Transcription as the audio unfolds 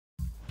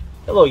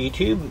Hello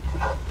YouTube.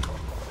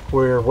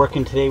 We're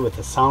working today with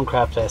the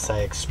Soundcraft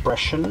SI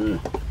Expression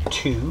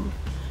 2,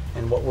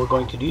 and what we're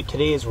going to do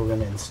today is we're going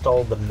to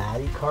install the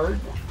Madi card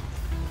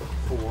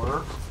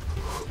for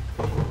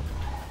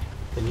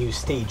the new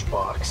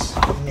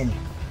Stagebox Mini.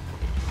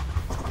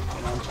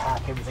 And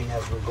unpack everything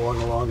as we're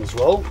going along as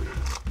well.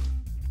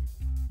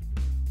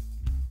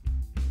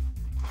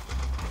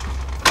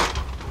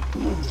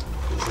 This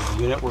is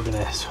the unit we're going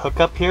to hook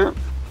up here.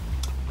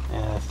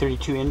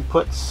 32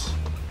 inputs,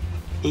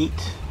 8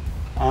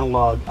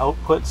 analog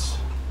outputs,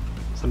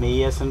 some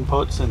AES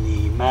inputs, and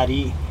the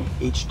Madi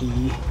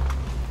HD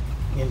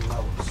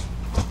inputs.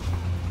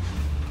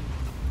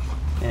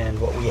 And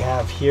what we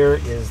have here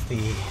is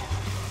the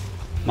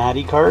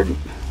Madi card.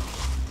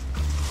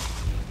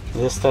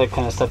 This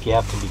kind of stuff you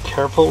have to be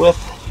careful with.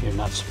 You're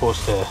not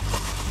supposed to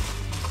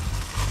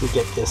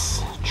get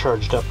this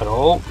charged up at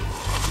all.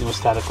 No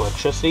static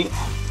electricity.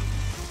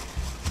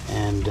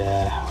 And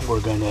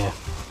we're going to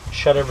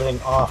shut everything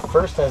off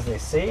first, as they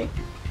say.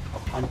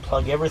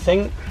 Unplug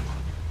everything.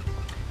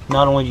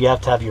 Not only do you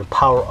have to have your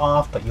power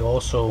off, but you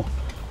also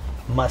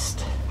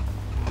must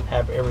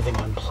have everything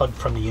unplugged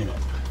from the unit.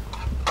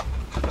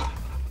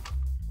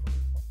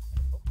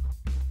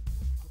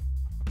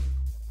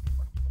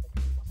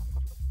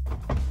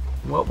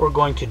 What we're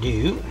going to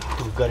do,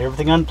 we've got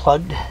everything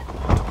unplugged.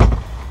 I'm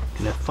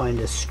going to find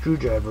a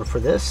screwdriver for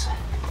this.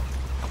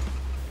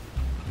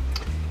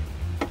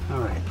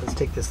 Alright, let's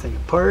take this thing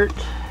apart.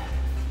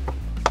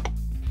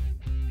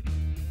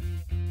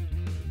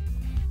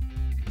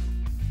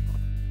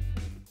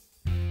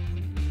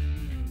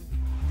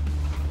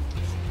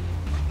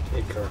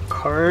 Take our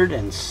card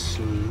and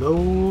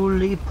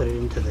slowly put it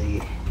into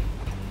the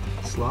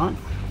slot.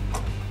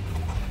 So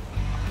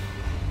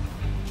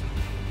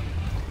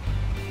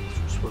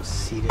we're supposed to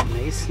seat it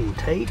nice and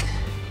tight.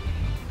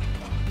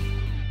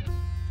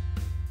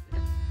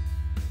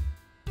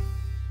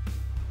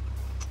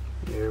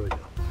 There we go.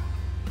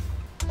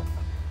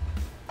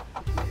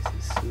 Nice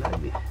and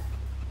snug.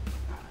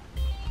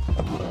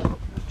 That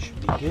should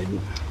be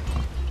good.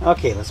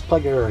 Okay, let's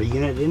plug our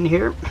unit in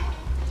here.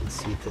 Let's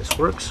see if this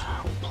works.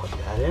 We'll plug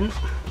that in.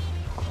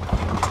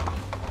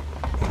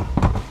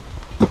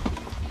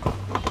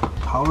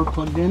 Power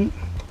plugged in.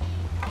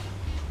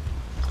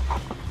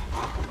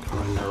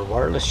 Run our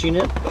wireless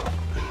unit.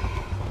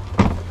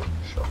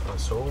 Shuffle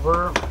this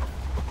over.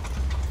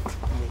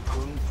 Make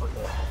room for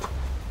the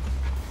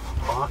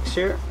box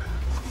here.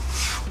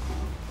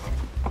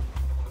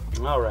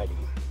 Alrighty.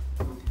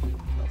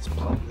 Let's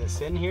plug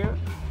this in here.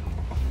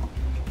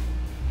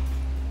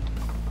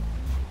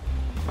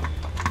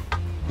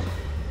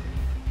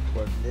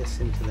 Plug this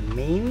into the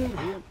main.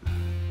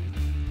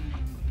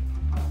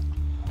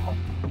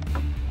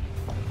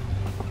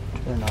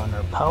 Turn on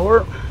our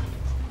power.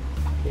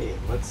 Okay,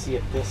 let's see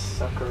if this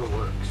sucker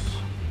works.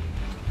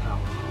 Power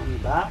on the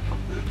back.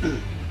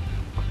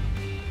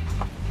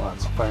 While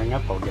it's firing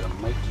up, I'll get a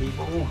mic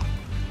cable.